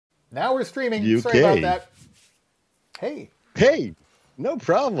Now we're streaming. UK. Sorry about that. Hey, no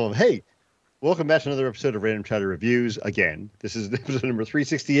problem. Hey, welcome back to another episode of Random Chatter Reviews. Again, this is episode number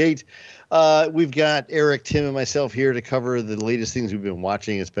 368. We've got Eric, Tim, and myself here to cover the latest things we've been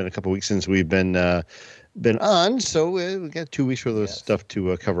watching. It's been a couple weeks since we've been on, so we got 2 weeks worth of stuff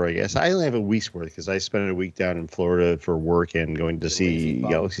to cover, I guess. I only have a week's worth because I spent a week down in Florida for work and going to see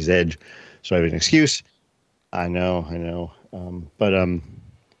Galaxy's Edge, so I have an excuse. I know.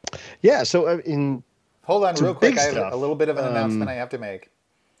 Yeah, so in... Hold on real quick. I have a little bit of an announcement I have to make.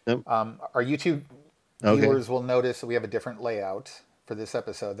 Nope. Our YouTube viewers will notice that we have a different layout for this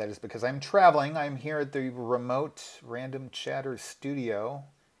episode. That is because I'm traveling. I'm here at the remote Random Chatter studio,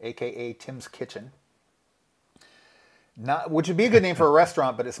 a.k.a. Tim's Kitchen. Which would be a good name for a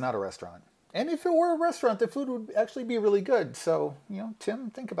restaurant, but it's not a restaurant. And if it were a restaurant, the food would actually be really good. So, Tim,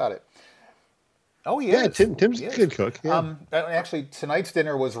 think about it. Oh, yeah. Tim's a good cook. Yeah. Actually, tonight's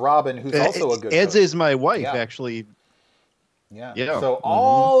dinner was Robin, who's also a good cook. As is my wife, actually. Yeah. So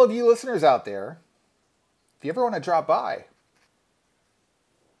all of you listeners out there, if you ever want to drop by,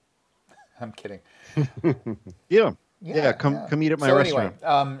 I'm kidding. Come eat at my restaurant.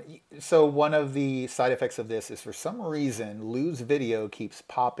 Anyway, so one of the side effects of this is for some reason, Lou's video keeps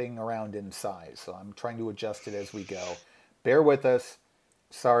popping around in size. So I'm trying to adjust it as we go. Bear with us.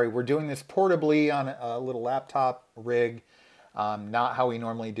 Sorry, we're doing this portably on a little laptop rig, not how we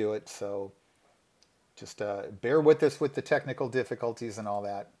normally do it. So just bear with us with the technical difficulties and all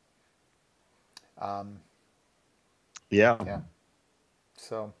that. Yeah.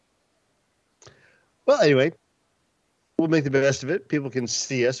 So. Well, anyway, we'll make the best of it. People can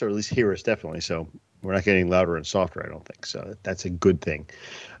see us, or at least hear us, definitely. So we're not getting louder and softer, I don't think. So that's a good thing.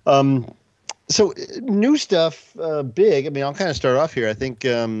 So new stuff, big. I mean, I'll kind of start off here. I think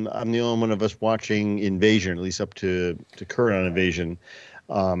I'm the only one of us watching Invasion, at least up to current on Invasion.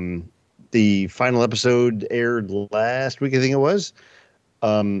 The final episode aired last week, I think it was.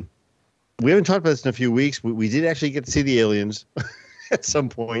 We haven't talked about this in a few weeks. We did actually get to see the aliens at some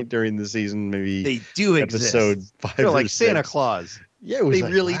point during the season. Maybe they do exist. Episode 5. They're like Santa Claus. Yeah, they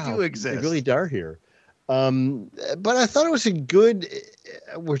really do exist. They really are here. But I thought it was a good.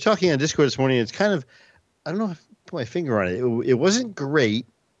 We're talking on Discord this morning. It's kind of, I don't know if I put my finger on it. It wasn't great.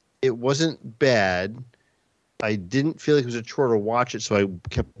 It wasn't bad. I didn't feel like it was a chore to watch it, so I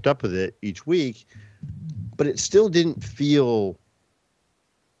kept up with it each week. But it still didn't feel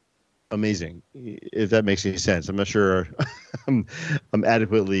amazing, if that makes any sense. I'm not sure I'm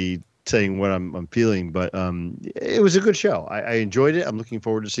adequately saying what I'm feeling, but it was a good show. I enjoyed it. I'm looking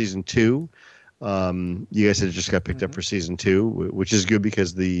forward to season 2. You guys said it just got picked up for season 2, which is good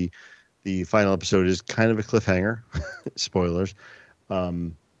because the final episode is kind of a cliffhanger. Spoilers.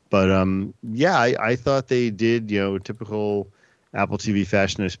 I thought they did, typical Apple TV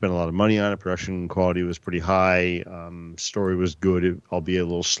fashion. They spent a lot of money on it. Production quality was pretty high. Story was good, albeit a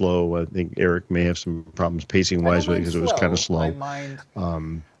little slow. I think Eric may have some problems pacing wise because it was kind of slow. I mind.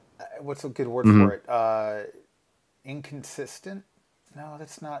 What's a good word for it? Inconsistent? No,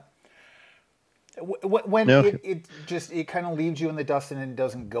 that's not. When it kind of leaves you in the dust and it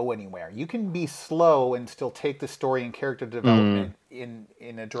doesn't go anywhere. You can be slow and still take the story and character development in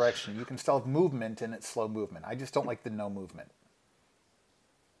a direction. You can still have movement and it's slow movement. I just don't like the no movement.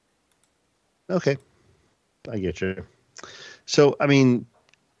 Okay, I get you. So, I mean,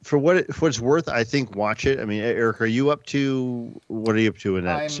 for what it's worth, I think watch it. I mean, Eric, what are you up to in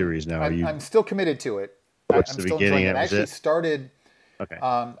that series now? I'm still committed to it. I'm still enjoying it. I actually started. Okay.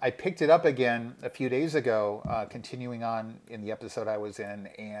 I picked it up again a few days ago, continuing on in the episode I was in,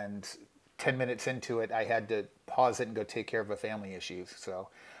 and 10 minutes into it, I had to pause it and go take care of a family issue. So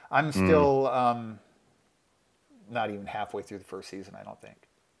I'm still not even halfway through the first season, I don't think.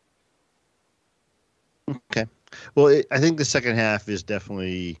 Okay. Well, I think the second half is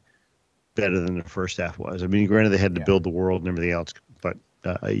definitely better than the first half was. I mean, granted, they had to build the world and everything else, but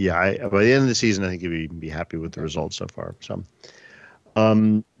by the end of the season, I think you'd be happy with the results so far. So.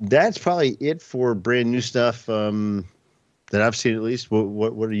 That's probably it for brand new stuff that I've seen, at least.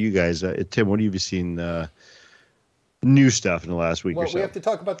 What are you guys? Tim, what have you seen new stuff in the last week or so? We have to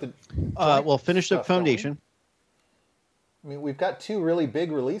talk about the finished up Foundation. I mean, we've got 2 really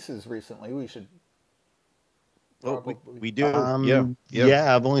big releases recently. We should. We do. Yeah,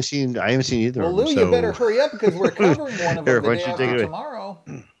 I haven't seen either. Well, Lou, you better hurry up because we're covering one of them the day after tomorrow.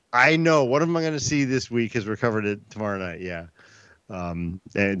 I know. What am I going to see this week? Because we're covering it tomorrow night. Yeah. And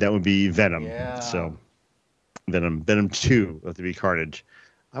that would be Venom. Yeah. So Venom 2 have to be Carnage.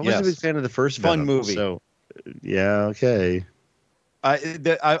 I wasn't a big fan of the first Fun Venom. movie. So yeah, okay.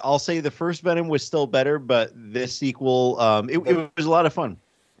 I'll say the first Venom was still better, but this sequel, it was a lot of fun.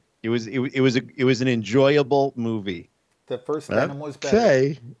 It was an enjoyable movie. The first Venom was better.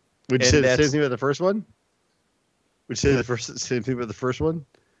 Okay. Would you And say the same that's- thing about the first one? Would you say same thing about the first one?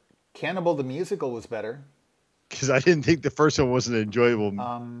 Cannibal the Musical was better. Because I didn't think the first one was an enjoyable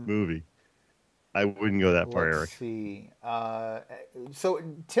Um, movie. I wouldn't go that far, Let's Eric. see. So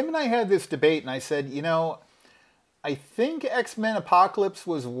Tim and I had this debate, and I said, I think X-Men Apocalypse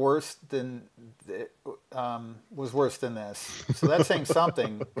was worse than this. So that's saying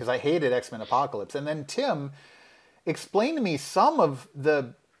something because I hated X-Men Apocalypse. And then Tim explained to me some of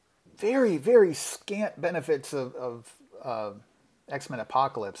the very, very scant benefits of X-Men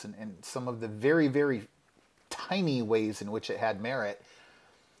Apocalypse and some of the very, very tiny ways in which it had merit.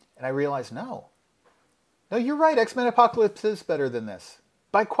 And I realized, no, you're right. X-Men Apocalypse is better than this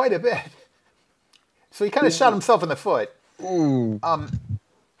by quite a bit. So he kind of shot himself in the foot.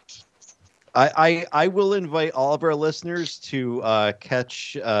 I will invite all of our listeners to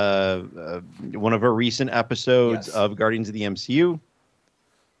catch one of our recent episodes of Guardians of the MCU.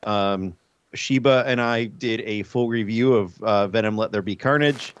 Sheba and I did a full review of Venom: Let There Be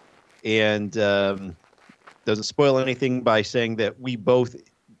Carnage, and doesn't spoil anything by saying that we both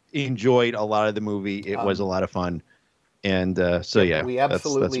enjoyed a lot of the movie. It was a lot of fun, and we absolutely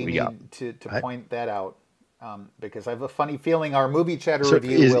that's what need to point that out. Because I have a funny feeling our movie chatter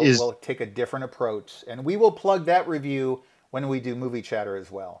review will take a different approach, and we will plug that review when we do movie chatter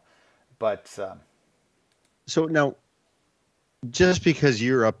as well. But so now, just because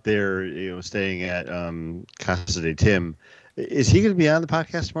you're up there, staying at Casa de Tim, is he going to be on the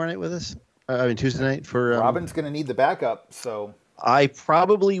podcast tomorrow night with us? I mean Tuesday night for Robin's going to need the backup, so I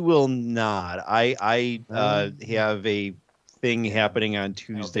probably will not. I have a thing happening on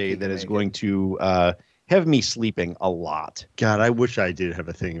Tuesday that is going to have me sleeping a lot. God, I wish I did have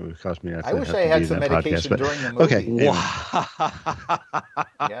a thing. It would cost me. I wish I had some medication during the movie. Okay.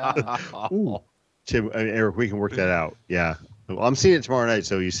 Yeah. Tim, Eric, we can work that out. Yeah. Well, I'm seeing it tomorrow night,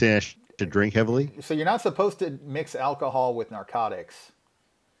 so you say I should drink heavily? So you're not supposed to mix alcohol with narcotics.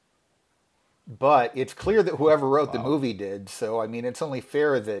 But it's clear that whoever wrote the movie did. So, I mean, it's only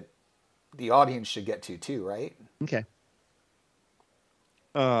fair that the audience should get to, too, right? Okay.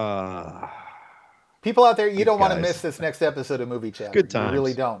 People out there, you don't want to miss this next episode of Movie Chat. Good times. You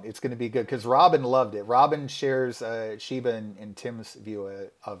really don't. It's going to be good because Robin loved it. Robin shares Sheba and Tim's view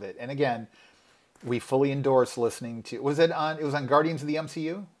of it. And again, we fully endorse listening to. It was on Guardians of the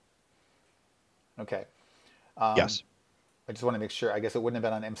MCU? Okay. Yes. I just want to make sure. I guess it wouldn't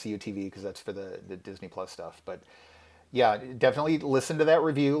have been on MCU TV because that's for the Disney Plus stuff. But yeah, definitely listen to that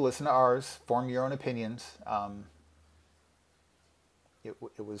review. Listen to ours. Form your own opinions. It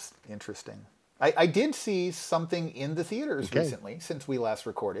was interesting. I did see something in the theaters recently since we last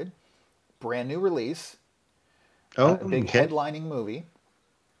recorded. Brand new release. A big headlining movie.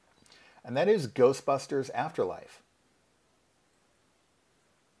 And that is Ghostbusters Afterlife.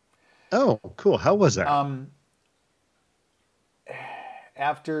 Oh, cool. How was that?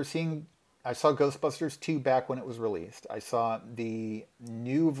 After seeing, I saw Ghostbusters 2 back when it was released. I saw the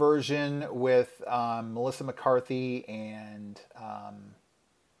new version with Melissa McCarthy and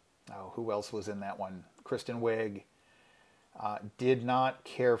who else was in that one? Kristen Wiig. Did not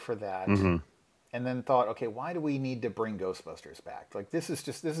care for that. Mm-hmm. And then thought, okay, why do we need to bring Ghostbusters back? Like this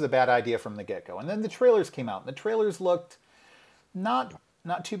is a bad idea from the get-go. And then the trailers came out, and the trailers looked not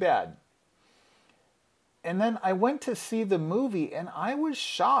too bad. And then I went to see the movie, and I was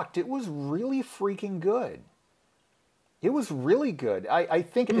shocked. It was really freaking good. It was really good. I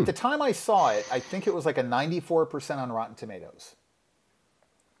think at the time I saw it, I think it was like a 94% on Rotten Tomatoes.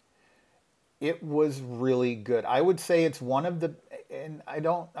 It was really good. I would say it's one of the, and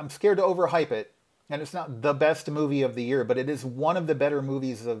I'm scared to overhype it, and it's not the best movie of the year, but it is one of the better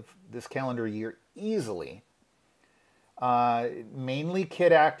movies of this calendar year, easily. Mainly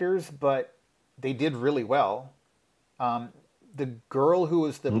kid actors, but they did really well. The girl who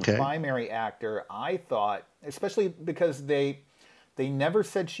was the primary actor, I thought, especially because they never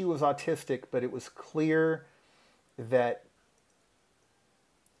said she was autistic, but it was clear that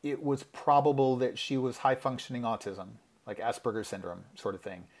it was probable that she was high-functioning autism, like Asperger's syndrome sort of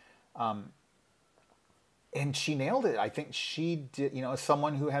thing. And she nailed it. I think she did, as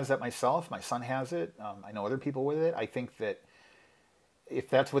someone who has that myself, my son has it, I know other people with it, I think that if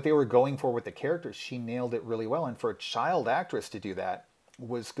that's what they were going for with the characters, she nailed it really well. And for a child actress to do that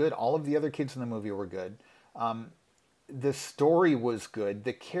was good. All of the other kids in the movie were good. The story was good.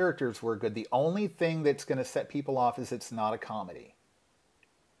 The characters were good. The only thing that's going to set people off is it's not a comedy.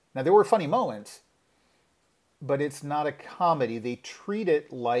 Now, there were funny moments, but it's not a comedy. They treat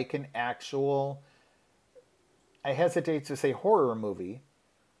it like an actual, I hesitate to say horror movie,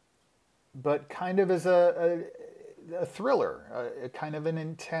 but kind of as a thriller, a kind of an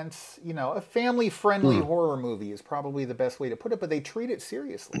intense, a family-friendly horror movie is probably the best way to put it. But they treat it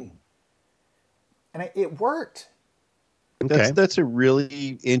seriously, and it worked. Okay. That's a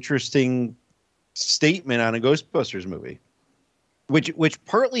really interesting statement on a Ghostbusters movie, which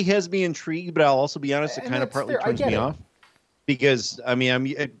partly has me intrigued, but I'll also be honest, it And kind of that's partly fair. I turns get me it. off because I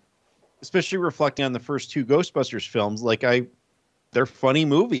mean, especially reflecting on the first two Ghostbusters films, like they're funny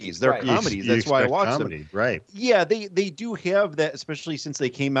movies, they're Right. comedies. You That's why I expect watch comedy, them. right? Yeah, they do have that, especially since they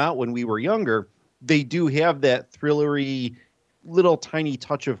came out when we were younger. They do have that thrillery, little tiny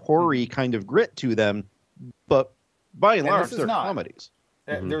touch of horror kind of grit to them, but by and And large, this is they're not. comedies.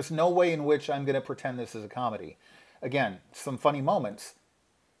 There's no way in which I'm going to pretend this is a comedy. Again, some funny moments,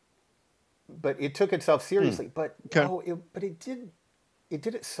 but it took itself seriously. But Okay. no, it did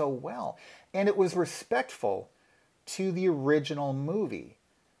it so well, and it was respectful to the original movie.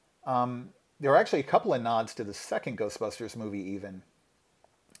 There are actually a couple of nods to the second Ghostbusters movie, even,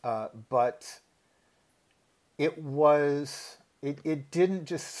 but it didn't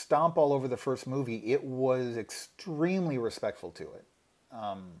just stomp all over the first movie. It was extremely respectful to it.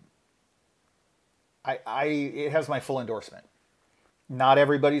 It has my full endorsement. Not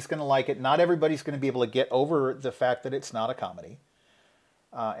everybody's going to like it. Not everybody's going to be able to get over the fact that it's not a comedy.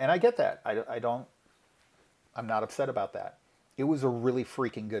 And I get that. I'm not upset about that. It was a really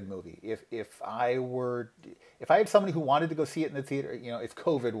freaking good movie. If I had somebody who wanted to go see it in the theater, if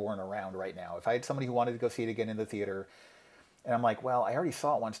COVID weren't around right now, if I had somebody who wanted to go see it again in the theater, and I'm like, well, I already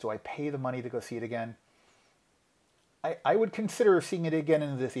saw it once. Do I pay the money to go see it again? I would consider seeing it again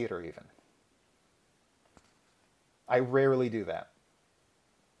in the theater even. I rarely do that.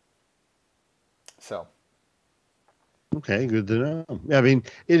 So. Okay, good to know. I mean,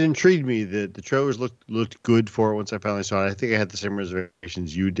 it intrigued me that the trailers looked good for it once I finally saw it. I think I had the same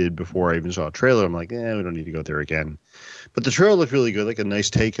reservations you did before I even saw a trailer. I'm like, we don't need to go there again. But the trailer looked really good, like a nice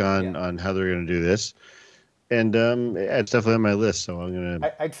take on how they're going to do this. And it's definitely on my list, so I'm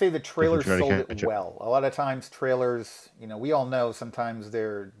gonna. I'd say the trailer try to sold catch it up. well. A lot of times trailers, we all know sometimes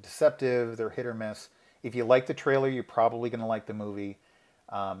they're deceptive, they're hit or miss. If you like the trailer, you're probably going to like the movie.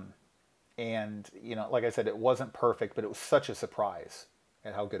 And like I said, it wasn't perfect, but it was such a surprise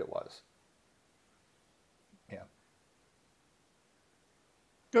at how good it was. Yeah.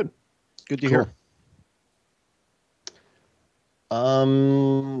 Good to Cool. hear.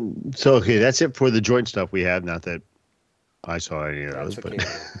 So okay, that's it for the joint stuff we have. Not that I saw any of those, That's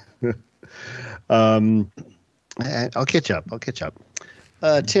but I'll catch up.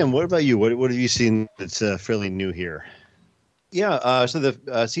 Tim, what about you? What have you seen that's fairly new here? Yeah, so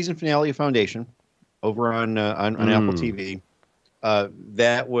the season finale of Foundation over on Apple TV,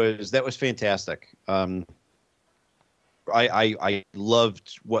 that was fantastic. I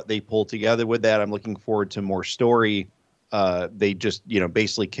loved what they pulled together with that. I'm looking forward to more story. They just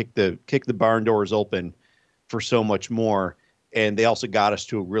basically kick the barn doors open for so much more, and they also got us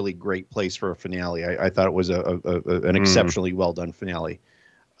to a really great place for a finale. I thought it was an exceptionally well done finale.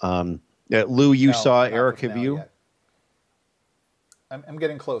 Lou, you saw not Eric, the have finale you? yet. I'm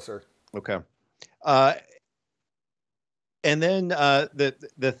getting closer. Okay. And then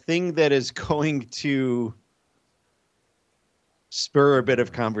the thing that is going to spur a bit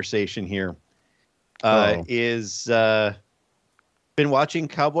of conversation here is been watching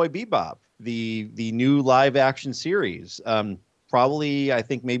Cowboy Bebop, the new live action series. Probably, I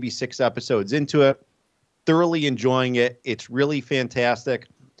think maybe 6 episodes into it. Thoroughly enjoying it. It's really fantastic.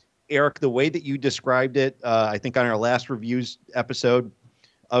 Eric, the way that you described it, I think on our last reviews episode,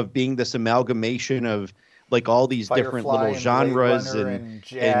 of being this amalgamation of like all these different Firefly little and genres Blade Runner and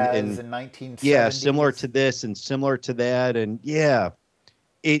jazz in 1970s. yeah, similar to this and similar to that, and yeah,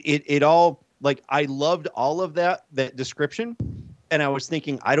 it all, like, I loved all of that description, and I was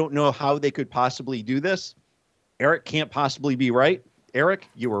thinking, I don't know how they could possibly do this. Eric can't possibly be right. Eric,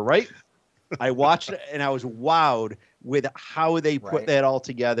 you were right. I watched it and I was wowed with how they put that all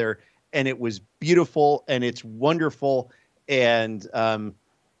together, and it was beautiful and it's wonderful, and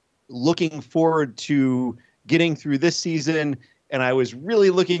looking forward to getting through this season, and I was really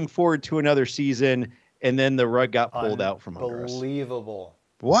looking forward to another season, and then the rug got pulled out from under us. Unbelievable.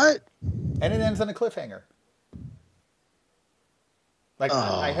 What? And it ends on a cliffhanger. Like,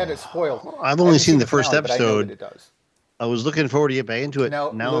 I had it spoiled. I've only seen the first finale, but I know episode. that it does. I was looking forward to get back into it.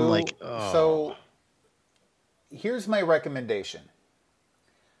 Now Lou, I'm like, So here's my recommendation.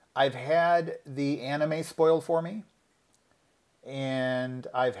 I've had the anime spoiled for me, and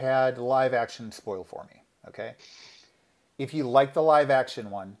I've had live action spoiled for me. Okay. If you like the live action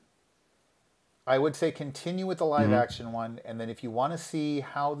one, I would say continue with the live action one, and then if you want to see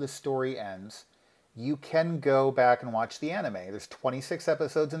how the story ends, you can go back and watch the anime. There's 26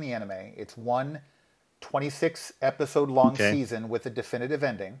 episodes in the anime. It's one 26 episode long season with a definitive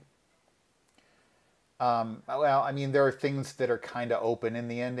ending. Well, I mean, there are things that are kind of open in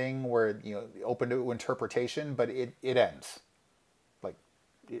the ending where, open to interpretation, but it ends. Like,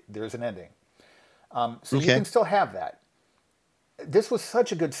 there's an ending. So you can still have that. This was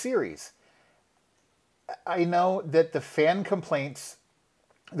such a good series. I know that the fan complaints,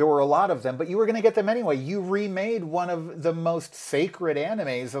 there were a lot of them, but you were going to get them anyway. You remade one of the most sacred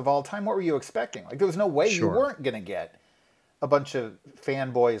animes of all time. What were you expecting? Like, there was no way you weren't going to get a bunch of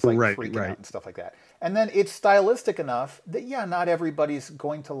fanboys freaking out and stuff like that. And then it's stylistic enough that, not everybody's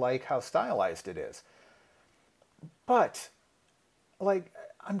going to like how stylized it is. But, like,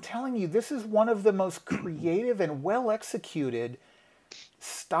 I'm telling you, this is one of the most creative and well-executed,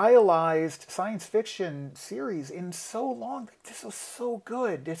 stylized science fiction series in so long. This was so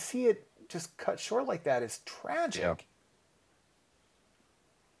good. To see it just cut short like that is tragic.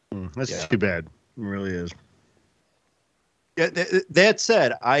 That's too bad. It really is. Yeah, that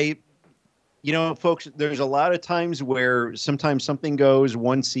said, folks, there's a lot of times where sometimes something goes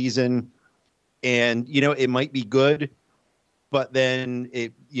one season and, it might be good, but then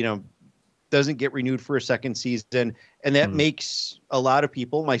it, doesn't get renewed for a second season. And that makes a lot of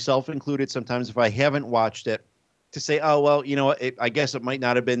people, myself included, sometimes if I haven't watched it, to say, oh, well, I guess it might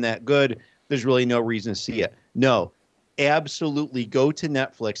not have been that good. There's really no reason to see it. No, absolutely go to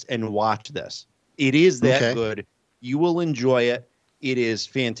Netflix and watch this. It is that good. You will enjoy it. It is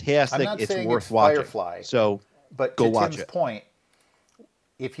fantastic. I'm not it's saying worth it's watching. Firefly, so but go to watch Tim's it. point,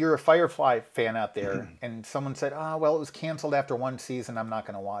 if you're a Firefly fan out there and someone said, well, it was canceled after one season, I'm not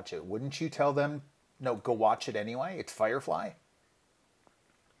going to watch it. Wouldn't you tell them, no, go watch it anyway? It's Firefly.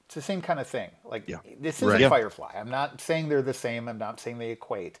 It's the same kind of thing. Like, this isn't Firefly. I'm not saying they're the same. I'm not saying they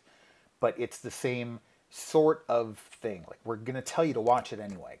equate. But it's the same sort of thing. Like, we're going to tell you to watch it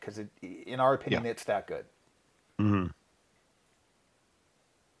anyway because, in our opinion, it's that good.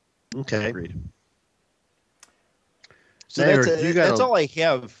 Okay. Agreed. So Eric, that's all I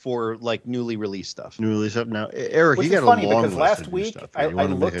have for like newly released stuff. Newly released stuff. Now, Eric, Which you got is funny a long because list last of week stuff. I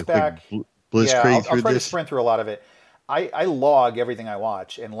looked back. Blitzkrieg I'll try to this. sprint through a lot of it. I log everything I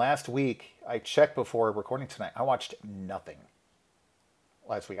watch, and last week I checked before recording tonight. I watched nothing.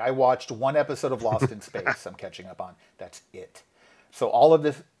 Last week I watched one episode of Lost in Space. I'm catching up on. That's it. So all of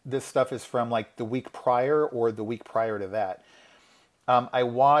this stuff is from like the week prior or the week prior to that. I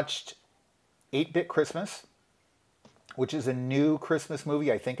watched 8-Bit Christmas, which is a new Christmas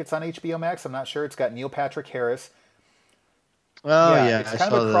movie. I think it's on HBO Max. I'm not sure. It's got Neil Patrick Harris. Oh yeah, it's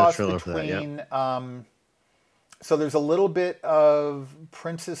kind of a cross between. So there's a little bit of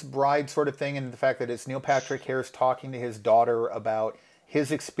Princess Bride sort of thing, in the fact that it's Neil Patrick Harris talking to his daughter about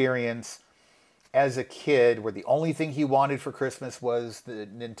his experience as a kid, where the only thing he wanted for Christmas was the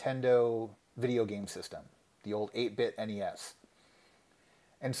Nintendo video game system, the old 8-bit NES.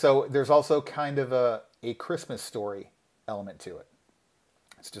 And so there's also kind of a Christmas story element to it.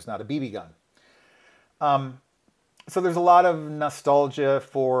 It's just not a BB gun. So there's a lot of nostalgia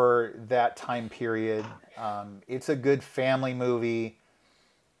for that time period. It's a good family movie.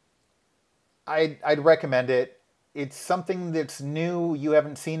 I'd recommend it. It's something that's new, you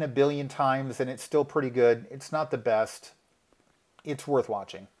haven't seen a billion times, and it's still pretty good. It's not the best. It's worth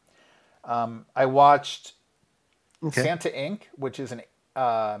watching. I watched Santa Inc., which is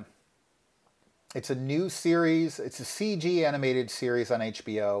it's a new series. It's a CG animated series on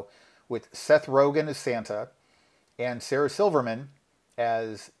HBO with Seth Rogen as Santa and Sarah Silverman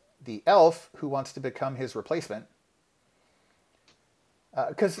as the elf who wants to become his replacement.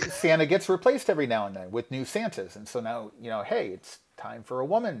 Because Santa gets replaced every now and then with new Santas. And so now, hey, it's time for a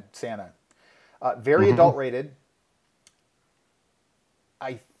woman Santa. Very adult rated.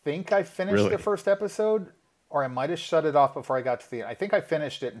 I think I finished the first episode, or I might have shut it off before I got to the end. I think I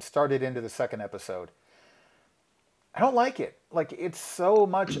finished it and started into the second episode. I don't like it. Like, it's so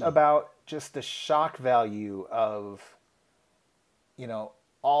much about just the shock value of,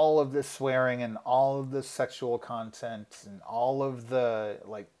 all of the swearing and all of the sexual content and all of the,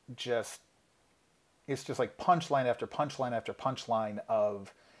 it's just like punchline after punchline after punchline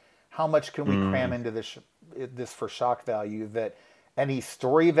of how much can we cram into this for shock value, that any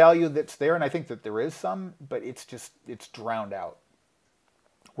story value that's there, and I think that there is some, but it's drowned out.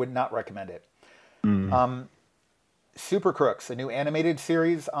 Would not recommend it. Super Crooks, a new animated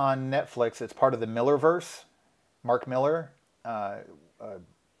series on Netflix. It's part of the Millerverse. Mark Miller, a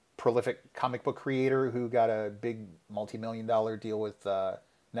prolific comic book creator who got a big multi-million-dollar deal with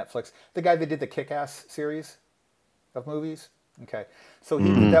Netflix. The guy that did the Kick-Ass series of movies. Okay, so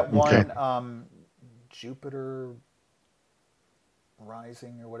he did that one, Jupiter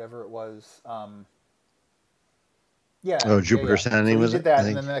Rising or whatever it was. Jupiter Ascending so was he did it? that, I and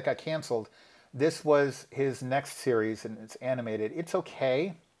think. then that got canceled. This was his next series, and it's animated. It's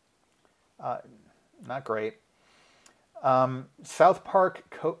okay, not great. South Park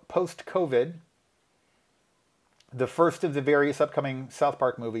post-COVID, the first of the various upcoming South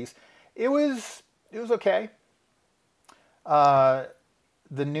Park movies. It was okay. The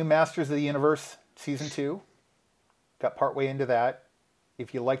new Masters of the Universe season 2, got partway into that.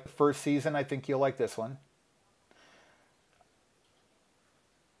 If you like the first season, I think you'll like this one.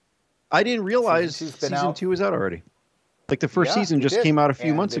 I didn't realize Season 2's been season out. 2 was out already. Like the first Yeah, season it just did. came out a few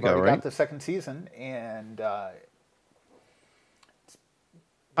And months they've ago, already right? got the second season, and I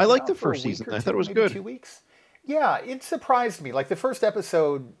liked the for a first week season. or I thought two, it was maybe good. 2 weeks. Yeah, it surprised me. Like the first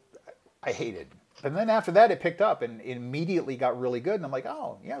episode, I hated, but then after that, it picked up and it immediately got really good. And I'm like,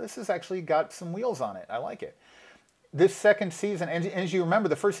 oh yeah, this has actually got some wheels on it. I like it. This second season, and as you remember,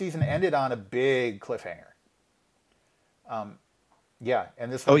 the first season ended on a big cliffhanger. Yeah,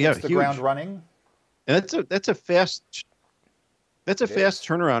 and this one hits the huge. ground running. And that's a fast It is.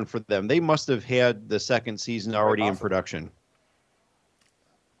 turnaround for them. They must have had the second season already in possible. production.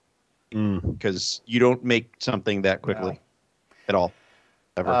 Because you don't make something that quickly No. at all.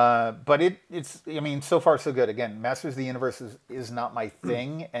 Ever. But it's, I mean, so far so good. Again, Masters of the Universe is not my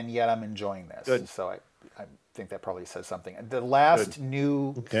thing, and yet I'm enjoying this. Good. So I think that probably says something. The last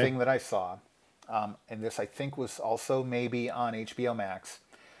new thing that I saw, and this I think was also maybe on HBO Max,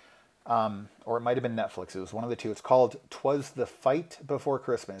 or it might have been Netflix. It was one of the two. It's called "'Twas the Fight Before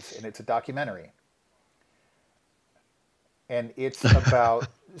Christmas," and it's a documentary. And it's about.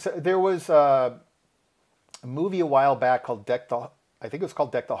 So there was a movie a while back called I think it was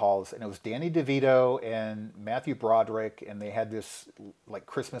called Deck the Halls, and it was Danny DeVito and Matthew Broderick, and they had this like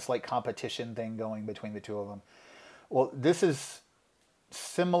Christmas-like competition thing going between the two of them. Well, this is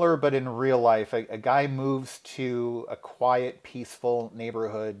similar, but in real life. A guy moves to a quiet, peaceful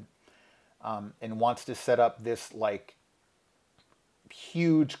neighborhood, and wants to set up this like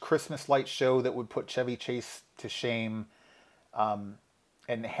huge Christmas light show that would put Chevy Chase to shame.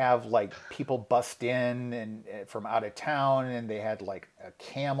 And have like people bust in and from out of town, and they had like a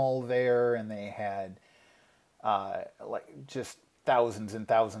camel there, and they had like just thousands and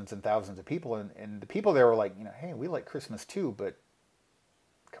thousands and thousands of people, and the people there were like, you know, hey, we like Christmas too, but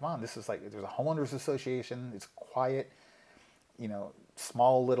come on, this is like, there's a homeowners association, it's quiet, you know,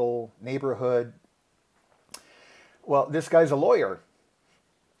 small little neighborhood. Well, this guy's a lawyer,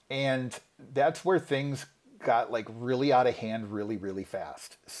 and that's where things got like really out of hand really, really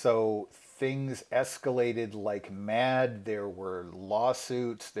fast. So things escalated like mad. There were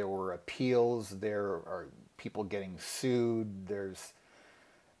lawsuits, there were appeals, there are people getting sued.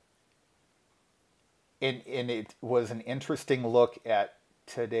 And it was an interesting look at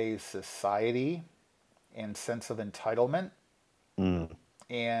today's society and sense of entitlement.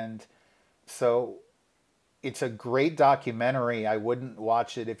 And so it's a great documentary. I wouldn't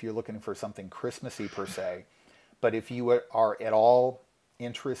watch it if you're looking for something Christmassy per se, but if you are at all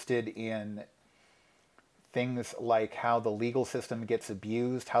interested in things like how the legal system gets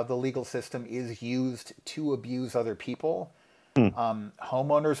abused, how the legal system is used to abuse other people,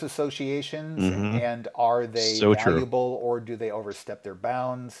 homeowners associations, and are they valuable or do they overstep their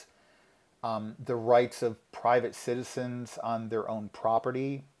bounds? The rights of private citizens on their own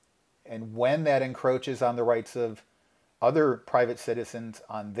property, and when that encroaches on the rights of other private citizens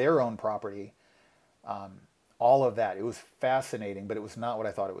on their own property, all of that. It was fascinating, but it was not what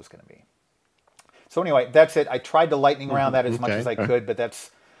I thought it was going to be. So anyway, that's it. I tried to lightning round that as much as I could, but there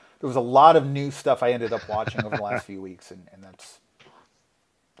was a lot of new stuff I ended up watching over the last few weeks, and that's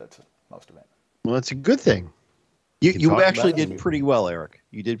most of it. Well, that's a good thing. You actually did pretty well, Eric.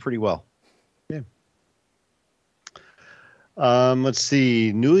 You did pretty well. Yeah. Let's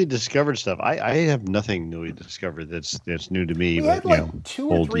see. Newly discovered stuff. I have nothing newly discovered that's new to me. We but had like you know, 2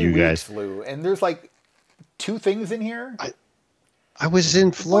 or 3 weeks, Lou, and there's like 2 things in here. I was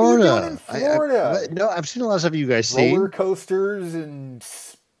in Florida. What are you doing in Florida? No, I've seen a lot of stuff you guys Roller see. coasters and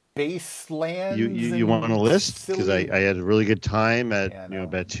space lands. You want a list? Because I had a really good time at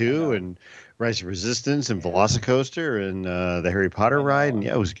Batu and Rise of Resistance and Velocicoaster and the Harry Potter ride, and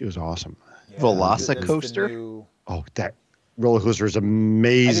it was awesome. Yeah, Velocicoaster? Oh, that roller coaster is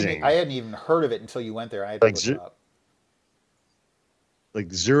amazing. I hadn't even heard of it until you went there. I had to look it up. Like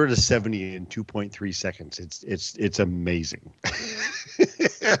 0 to 70 in 2.3 seconds. It's amazing.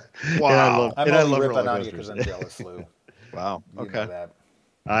 Wow. I'm only ripping on you because I'm jealous, Lou. Wow. You know that.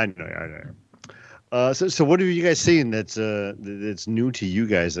 I know. So what have you guys seen that's new to you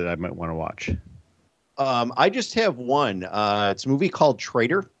guys that I might want to watch? I just have one. It's a movie called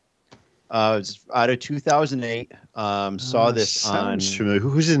Traitor. It's out of 2008. Saw this sounds on familiar.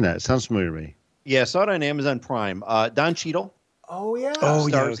 Who's in that? Sounds familiar to me. Yeah, saw it on Amazon Prime. Don Cheadle Oh yeah. Oh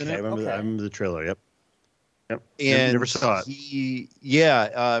yeah, stars in okay. it. I remember the trailer. Yep. And Never saw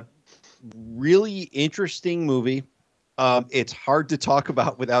it. Really interesting movie. It's hard to talk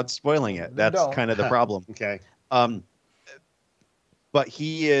about without spoiling it. That's Don't. kind of the problem. Okay. But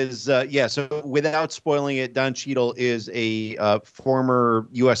he is, so without spoiling it, Don Cheadle is a former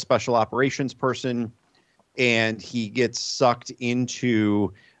U.S. Special Operations person, and he gets sucked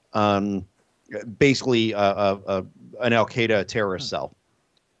into basically an Al-Qaeda terrorist cell.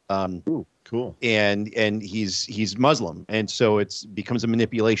 Ooh, cool. And he's Muslim, and so it's becomes a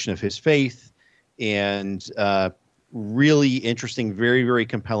manipulation of his faith, and really interesting, very, very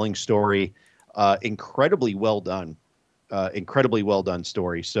compelling story, incredibly well done. Incredibly well done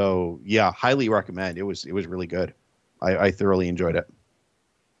story. So yeah, highly recommend. It was really good. I thoroughly enjoyed it.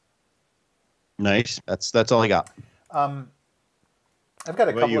 Nice. That's all I got. I've got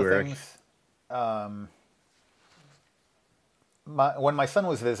a What about couple you, of Eric? things. When my son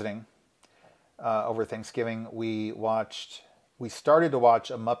was visiting over Thanksgiving, we started to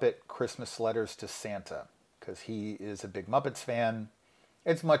watch A Muppet Christmas Letters to Santa because he is a big Muppets fan,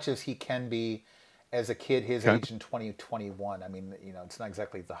 as much as he can be as a kid his Okay. age in 2021. I mean, it's not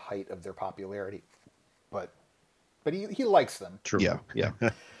exactly the height of their popularity, but he likes them. True.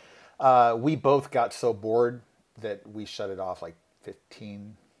 Yeah. We both got so bored that we shut it off like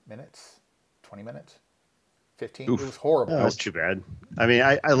 15 minutes, 20 minutes, 15. Oof. It was horrible. Oh, that's too bad. I mean,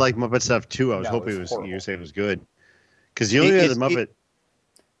 I like Muppet stuff too. I was No, hoping it's you were horrible. saying it was good. Because the only other Muppet.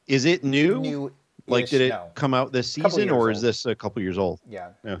 Is it new? New-ish, Like, did it no. come out this Couple season, years or is old. this a couple years old?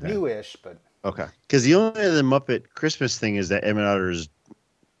 Yeah, Okay. newish, but Okay. Because the only other Muppet Christmas thing is that Emmett Otter's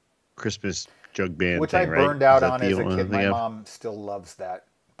Christmas jug band which thing, I right? burned out Is that on the as a only kid. thing My I have? mom still loves that,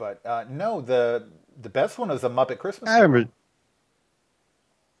 but no, the best one was A Muppet Christmas I Carol. remember.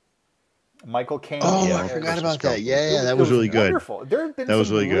 Michael Caine. Oh, Yeah. I forgot Christmas about Carol. that. Yeah, that was really good. Wonderful. There have been That was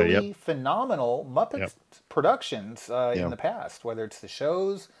some really good, yep. really phenomenal Muppet Yep. productions Yeah. in the past, whether it's the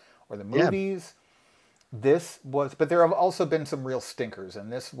shows or the Yeah. movies. But there have also been some real stinkers,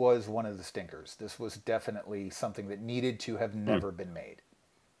 and this was one of the stinkers. This was definitely something that needed to have never been made.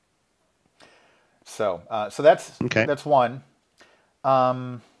 So that's Okay. that's one.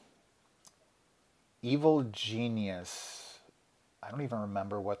 Evil Genius. I don't even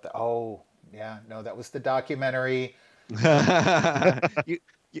remember what the. Oh, yeah, no, that was the documentary. You-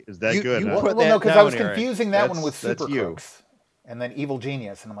 Is that you- good? you huh? put Well, no, that because I down, was Eric. confusing that one with That's Super you. Crooks, and then Evil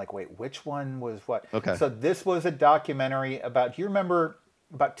Genius, and I'm like, wait, which one was what? Okay. So this was a documentary about. Do you remember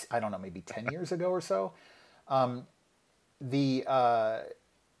about I don't know, maybe 10 years ago or so? The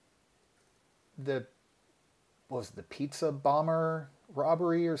what was it, the pizza bomber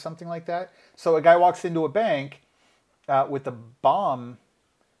robbery or something like that. So a guy walks into a bank with a bomb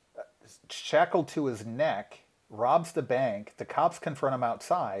shackled to his neck, robs the bank. The cops confront him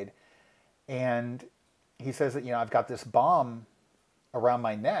outside, and he says that, I've got this bomb around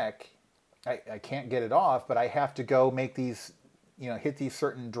my neck. I can't get it off, but I have to go make these, hit these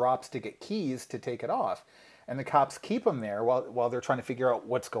certain drops to get keys to take it off. And the cops keep him there while they're trying to figure out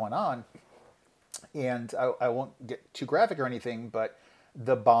what's going on. And I won't get too graphic or anything, but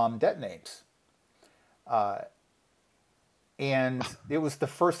the bomb detonates. And it was the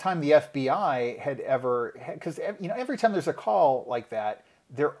first time the FBI had ever, because every time there's a call like that,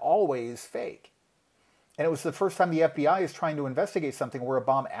 they're always fake. And it was the first time the FBI is trying to investigate something where a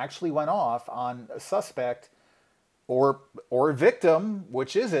bomb actually went off on a suspect or victim,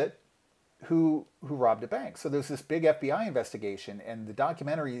 which is it, who robbed a bank. So there's this big FBI investigation, and the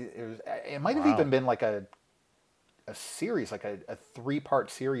documentary it might have even been like a series, like a 3-part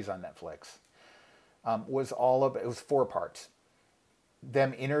series on Netflix. It was 4 parts.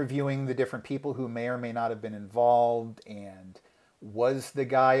 Them interviewing the different people who may or may not have been involved, and was the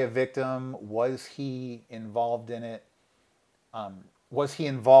guy a victim? Was he involved in it? Was he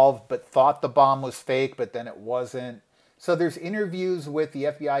involved but thought the bomb was fake, but then it wasn't? So there's interviews with the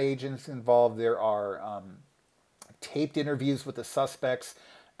FBI agents involved. There are taped interviews with the suspects,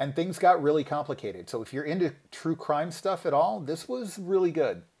 and things got really complicated. So if you're into true crime stuff at all, this was really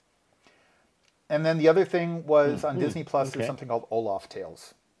good. And then the other thing was on Disney Plus, okay. there's something called Olaf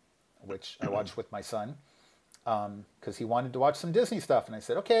Tales, which I watched with my son because he wanted to watch some Disney stuff. And I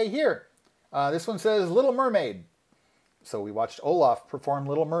said, okay, here. This one says Little Mermaid. So we watched Olaf perform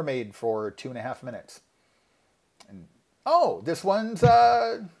Little Mermaid for 2.5 minutes. And oh, this one's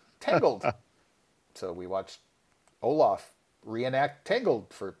Tangled. So we watched Olaf reenact Tangled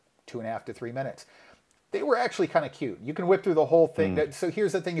for 2.5 to 3 minutes. They were actually kind of cute. You can whip through the whole thing. So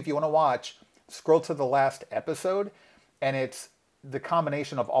here's the thing: if you want to watch, scroll to the last episode, and it's the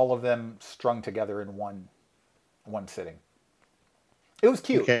combination of all of them strung together in one sitting. It was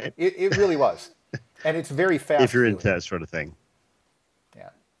cute. Okay. It really was, and it's very fast. If you're into that sort of thing. Yeah.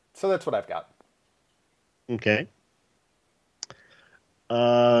 So that's what I've got. Okay.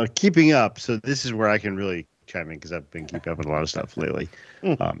 Keeping up. So this is where I can really chime in because I've been keeping up with a lot of stuff lately.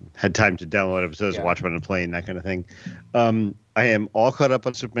 Had time to download episodes, watch them on the plane, that kind of thing. I am all caught up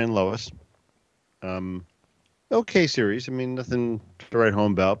on Superman and Lois. Okay series. I mean, nothing to write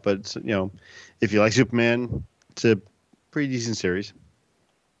home about, but it's, if you like Superman, it's a pretty decent series.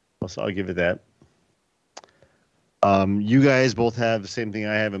 So I'll give it that. You guys both have the same thing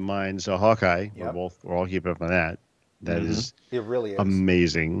I have in mind. So Hawkeye, Yep. we're all keeping up on that. That is It really is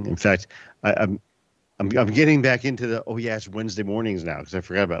amazing. In fact, I'm getting back into the it's Wednesday mornings now because I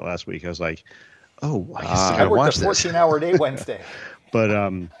forgot about it last week. I was like, I guess I I gotta watch worked a this. 14-hour day Wednesday. But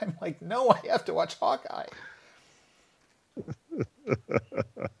I'm like, no, I have to watch Hawkeye.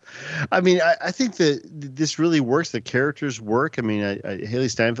 I mean, I think that this really works. The characters work. I mean, Haley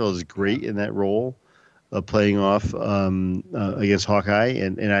Steinfeld is great in that role of playing off against Hawkeye,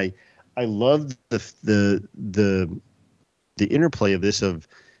 and I love the interplay of this, of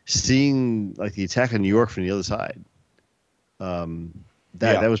seeing like the attack on New York from the other side.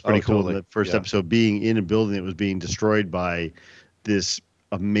 That was pretty cool. Totally. The first episode being in a building that was being destroyed by this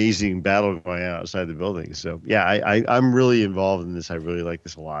amazing battle going on outside the building. So I'm really involved in this. I really like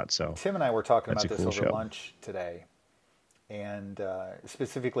this a lot. So Tim and I were talking That's about a this cool over show. lunch today, and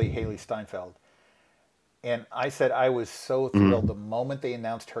specifically Haley Steinfeld. And I said I was so thrilled the moment they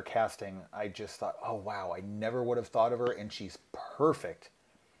announced her casting. I just thought, oh wow, I never would have thought of her, and she's perfect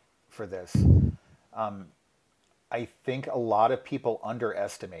for this. I think a lot of people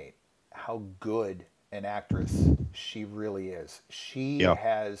underestimate how good an actress she really is. She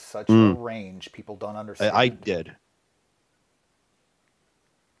has such a range people don't understand. I did.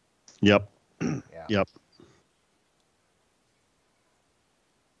 Yep. Yeah. Yep.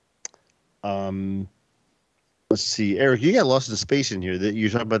 Let's see, Eric, you got Lost in Space in here. That you're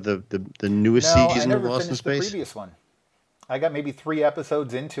talking about the newest No, I season of never Lost in finished the Space. previous one. I got maybe 3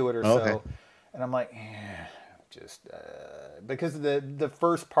 episodes into it or so, Okay. and I'm like, just because the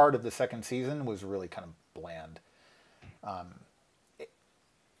first part of the second season was really kind of bland.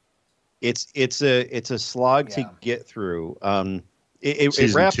 It's a slog to Yeah. get through. It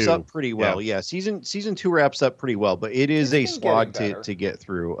Season wraps 2. up pretty well. Yeah. Season 2 wraps up pretty well, but it is It's a been slog getting better. to get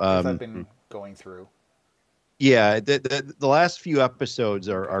through. As I've been going through. Yeah, the last few episodes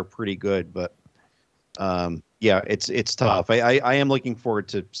are pretty good, but it's tough. I am looking forward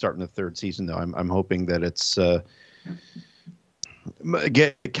to starting the third season though. I'm hoping that it's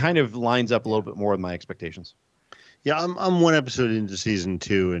it kind of lines up a little bit more with my expectations. Yeah, I'm 1 episode into season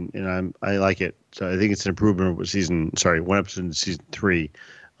 2, and I like it. So I think it's an improvement over 1 episode into season 3.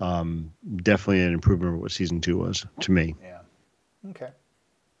 Definitely an improvement over what season 2 was to me. Yeah. Okay.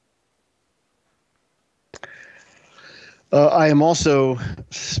 I am also,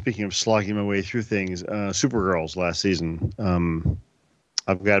 speaking of slogging my way through things, Supergirl's last season.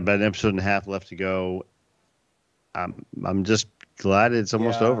 I've got about an episode and a half left to go. I'm just glad it's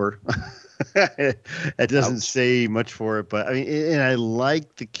almost over. It doesn't say much for it, but I mean, and I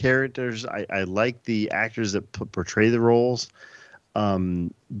like the characters. I like the actors that portray the roles.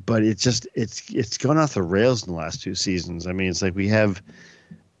 But it's gone off the rails in the last 2 seasons. I mean, it's like we have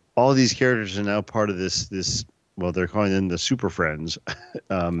all these characters are now part of this. Well, they're calling them the Super Friends.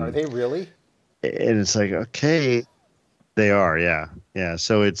 Are they really? And it's like, okay, they are, yeah.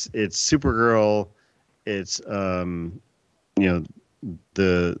 So it's Supergirl, it's the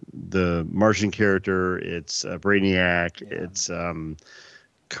Martian character, it's Brainiac, it's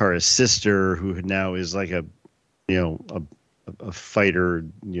Kara's sister, who now is like a fighter,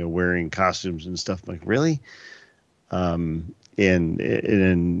 wearing costumes and stuff. I'm like, really? And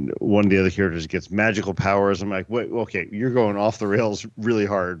then one of the other characters gets magical powers. I'm like, wait, okay, you're going off the rails really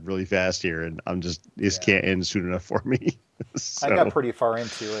hard, really fast here, and this can't end soon enough for me. So, I got pretty far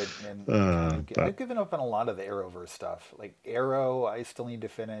into it, and but- I've given up on a lot of the Arrowverse stuff. Like Arrow, I still need to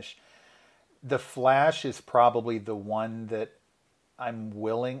finish. The Flash is probably the one that I'm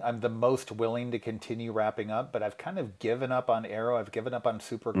the most willing to continue wrapping up, but I've kind of given up on Arrow. I've given up on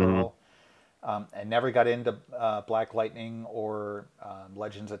Supergirl. I never got into Black Lightning or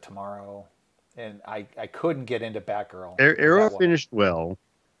Legends of Tomorrow, and I couldn't get into Batgirl. Arrow That one. finished well.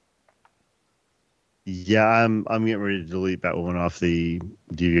 Yeah, I'm getting ready to delete Batwoman off the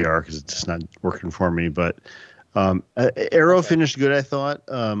DVR because it's just not working for me. But Arrow Okay. finished good, I thought.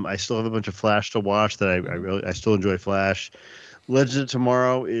 I still have a bunch of Flash to watch that I still enjoy Flash. Legend of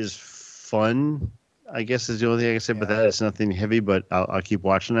Tomorrow is fun, I guess is the only thing I can say. But Yeah. that is nothing heavy. But I'll keep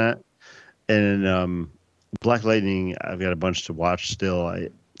watching that. And Black Lightning, I've got a bunch to watch still.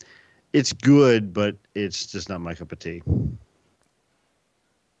 It's good, but it's just not my cup of tea.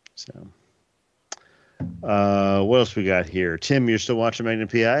 So. What else we got here? Tim, you're still watching Magnum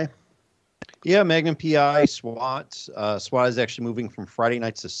PI? Yeah, Magnum PI, SWAT. SWAT is actually moving from Friday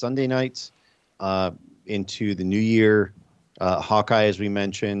nights to Sunday nights into the new year. Hawkeye, as we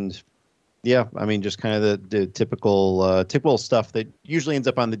mentioned. Yeah, I mean, just kind of the typical stuff that usually ends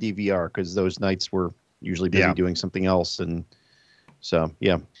up on the DVR because those nights we're usually busy doing something else. And so,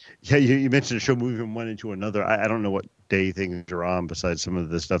 yeah. Yeah, you mentioned a show moving from one into another. I don't know what day things are on besides some of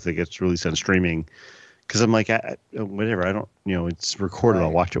the stuff that gets released on streaming. Because I'm like, whatever. I don't, it's recorded. Right.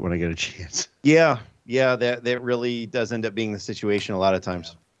 I'll watch it when I get a chance. Yeah, that really does end up being the situation a lot of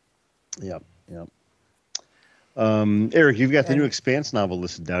times. Yeah. Eric, you've got the new Expanse novel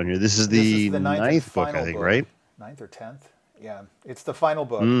listed down here. This is the ninth book, I think, right? 9th or 10th. Yeah, it's the final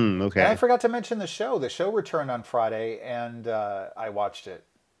book. Okay. And I forgot to mention the show. The show returned on Friday, and I watched it.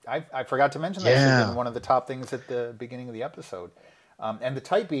 I forgot to mention that. It should have been one of the top things at the beginning of the episode. And the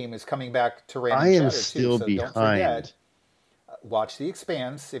Tight Beam is coming back to Random I am Chatter, still too, so behind. don't forget. Watch The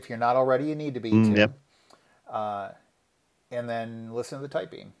Expanse. If you're not already, you need to be, Tim. Yep. And then listen to the Tight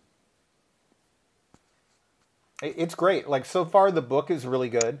Beam. It's great. Like, so far, the book is really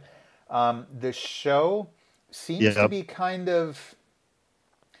good. The show seems to be kind of...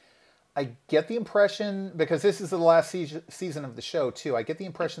 I get the impression, because this is the last season of the show, too, I get the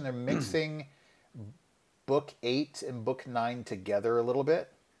impression they're mixing book 8 and book 9 together a little bit.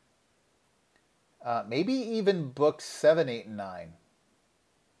 Maybe even book 7, 8, and 9.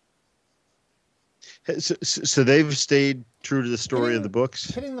 So they've stayed true to the story of the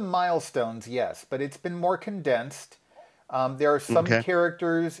books? Hitting the milestones, yes, but it's been more condensed. There are some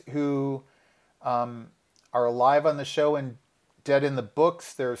characters who are alive on the show and dead in the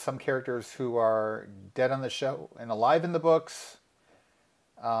books. There are some characters who are dead on the show and alive in the books.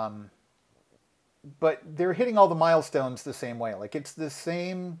 But they're hitting all the milestones the same way. Like, it's the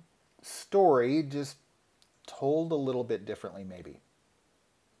same story, just told a little bit differently, maybe.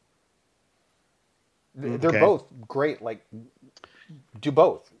 They're both great. Like, do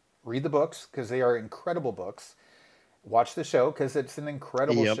both. Read the books, because they are incredible books. Watch the show, because it's an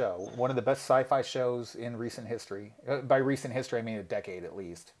incredible show. One of the best sci-fi shows in recent history. By recent history, I mean a decade at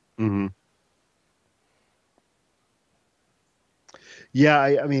least. Mm-hmm. Yeah,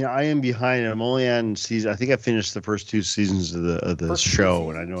 I mean, I am behind. I'm only on season. I think I finished the first 2 seasons of the show,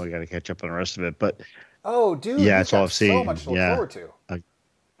 and I know I got to catch up on the rest of it. But dude, yeah, it's all I've seen. So much to look forward to.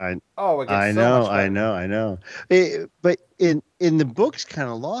 I know. But in the books, kind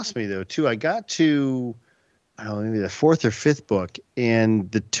of lost me though too. I got to, I don't know, maybe the 4th or 5th book,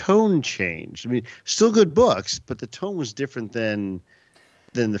 and the tone changed. I mean, still good books, but the tone was different than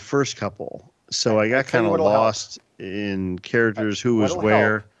the first couple. So I got kind of lost in characters, who was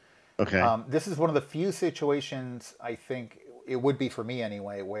where. Okay. This is one of the few situations, I think it would be for me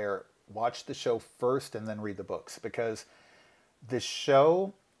anyway, where watch the show first and then read the books, because the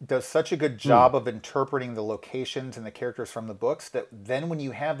show does such a good job of interpreting the locations and the characters from the books that then when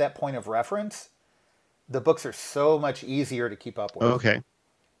you have that point of reference, the books are so much easier to keep up with. Okay.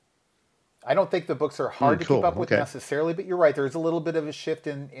 I don't think the books are hard to keep up with necessarily, but you're right. There's a little bit of a shift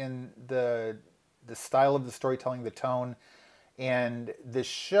in the style of the storytelling, the tone, and the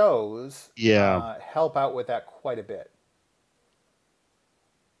shows help out with that quite a bit.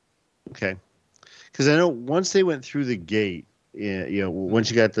 Okay. Because I know once they went through the gate, once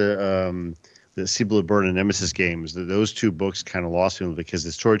you got the Sea Blue Bird and Nemesis games, those 2 books kind of lost me because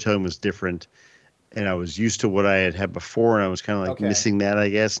the storytelling was different. And I was used to what I had before, and I was kind of like missing that, I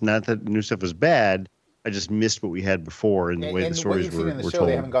guess. Not that new stuff was bad. I just missed what we had before and the way the stories were told.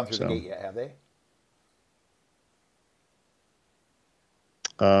 They haven't gone through the gate yet, have they?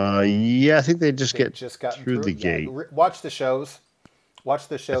 Yeah, I think they just got through the gate. Watch the shows. And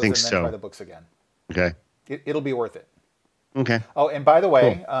then try the books again. Okay. It'll be worth it. Okay. Oh, and by the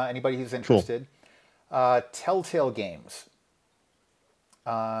way, anybody who's interested, Telltale Games.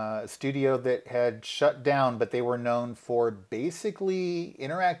 A studio that had shut down, but they were known for basically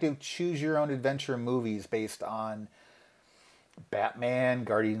interactive choose-your-own-adventure movies based on Batman,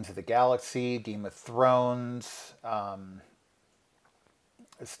 Guardians of the Galaxy, Game of Thrones,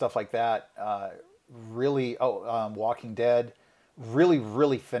 stuff like that. Walking Dead. really,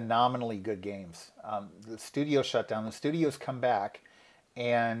 really phenomenally good games. The studio shut down. The studios come back,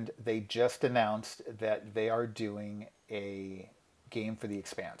 and they just announced that they are doing a game for The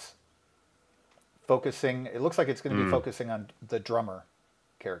Expanse. Focusing, it looks like it's going to be focusing on the drummer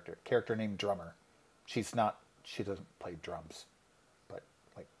character named Drummer. She doesn't play drums, but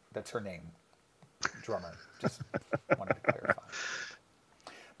like that's her name, Drummer. Just wanted to clarify.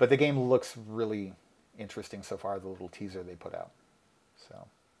 But the game looks really interesting so far, the little teaser they put out. So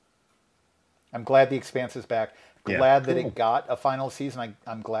I'm glad The Expanse is back. Glad that it got a final season.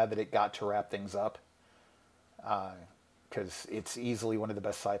 I'm glad that it got to wrap things up, because it's easily one of the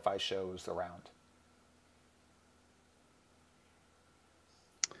best sci-fi shows around.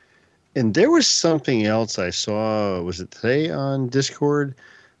 And there was something else I saw. Was it today on Discord?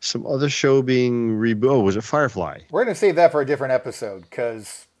 Some other show being rebooted. Oh, was it Firefly? We're going to save that for a different episode,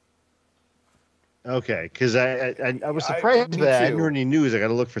 because... Okay, because I was surprised that I didn't hear any news. I got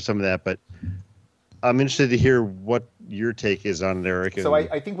to look for some of that, but I'm interested to hear what your take is on it, Eric. So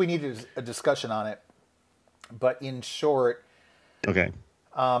I think we need a discussion on it. But in short, okay,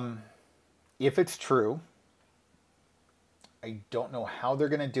 if it's true, I don't know how they're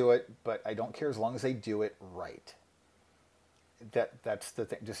going to do it, but I don't care as long as they do it right. That's the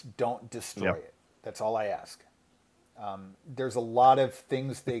thing. Just don't destroy it. That's all I ask. There's a lot of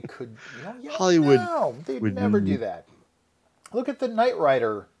things they could... Hollywood... No, they'd never do that. Look at the Knight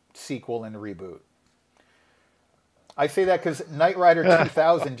Rider sequel and reboot. I say that because Knight Rider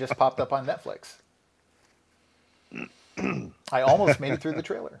 2000 just popped up on Netflix. I almost made it through the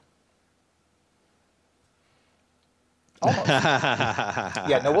trailer. Almost.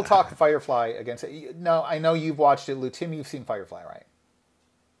 Yeah, no, we'll talk Firefly against it. No, I know you've watched it, Lou. Tim, you've seen Firefly, right?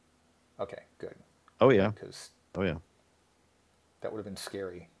 Okay, good. Oh, yeah. Oh, yeah. That would have been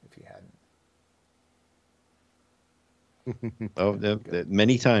scary if you hadn't.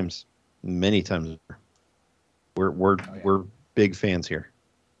 Many times. We're big fans here.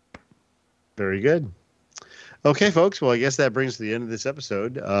 Very good. Okay, folks. Well, I guess that brings to the end of this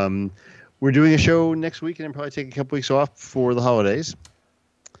episode. We're doing a show next week and then probably take a couple weeks off for the holidays.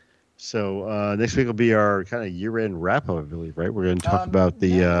 So next week will be our kind of year-end wrap-up, I believe, right? We're going to talk about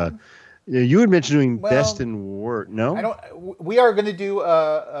the... you had mentioned doing best and worst. No? I don't. We are going to do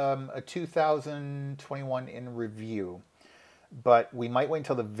a 2021 in review, but we might wait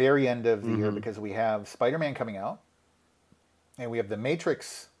until the very end of the year because we have Spider-Man coming out, and we have The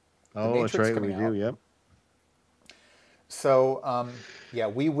Matrix. That's right. We do. Yep. So,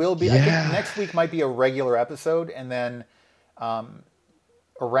 we will be. I think next week might be a regular episode, and then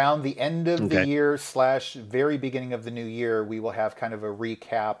around the end of the year / very beginning of the new year, we will have kind of a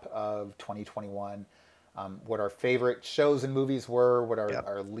recap of 2021, what our favorite shows and movies were, what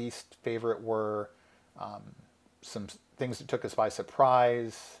our least favorite were, some things that took us by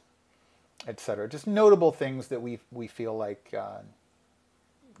surprise, etc. Just notable things that we feel like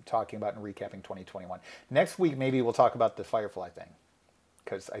talking about and recapping 2021. Next week, maybe we'll talk about the Firefly thing,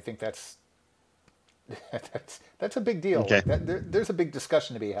 because I think that's a big deal. Okay. There's a big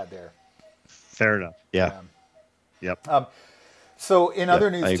discussion to be had there. Fair enough. Yeah. Yep. So in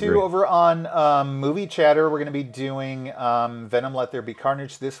other news too, over on Movie Chatter, we're going to be doing Venom: Let There Be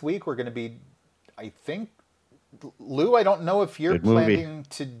Carnage this week. We're going to be, I think, Lou, I don't know if you're planning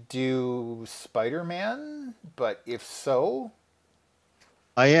to do Spider-Man, but if so...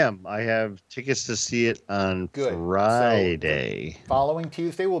 I am. I have tickets to see it on Friday. So following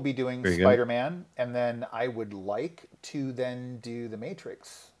Tuesday, we'll be doing Spider-Man, and then I would like to then do The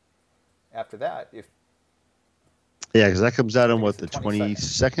Matrix after that. Yeah, because that comes out on the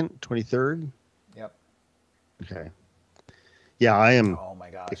 22nd, 23rd? Yep. Okay. Yeah, I am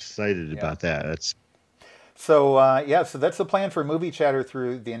excited about that. So that's the plan for Movie Chatter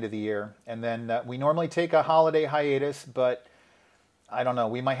through the end of the year. And then we normally take a holiday hiatus, but I don't know.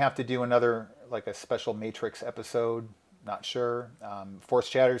 We might have to do another, like a special Matrix episode. Not sure. Force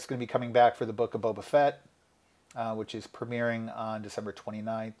Chatter is going to be coming back for the Book of Boba Fett, which is premiering on December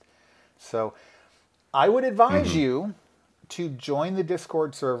 29th. So I would advise you to join the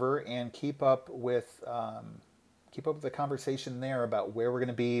Discord server and keep up with the conversation there about where we're going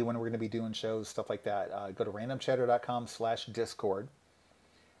to be, when we're going to be doing shows, stuff like that. Go to randomchatter.com/discord.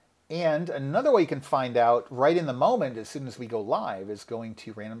 And another way you can find out right in the moment as soon as we go live is going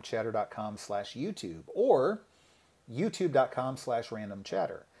to randomchatter.com/YouTube or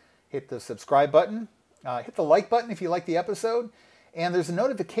youtube.com/randomchatter. Hit the subscribe button, hit the like button if you like the episode, and there's a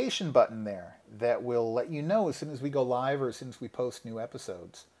notification button there that will let you know as soon as we go live or as soon as we post new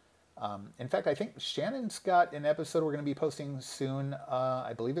episodes. In fact, I think Shannon's got an episode we're going to be posting soon.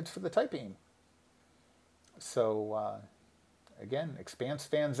 I believe it's for the Type Beam. So again, Expanse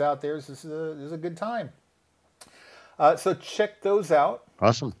fans out there, this is a good time. So check those out.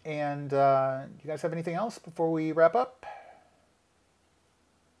 Awesome. And do you guys have anything else before we wrap up?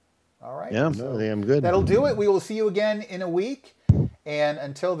 All right. Yeah, so I think I'm good. That'll do it. We will see you again in a week. And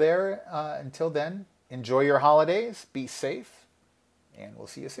until then, enjoy your holidays, be safe, and we'll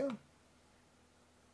see you soon.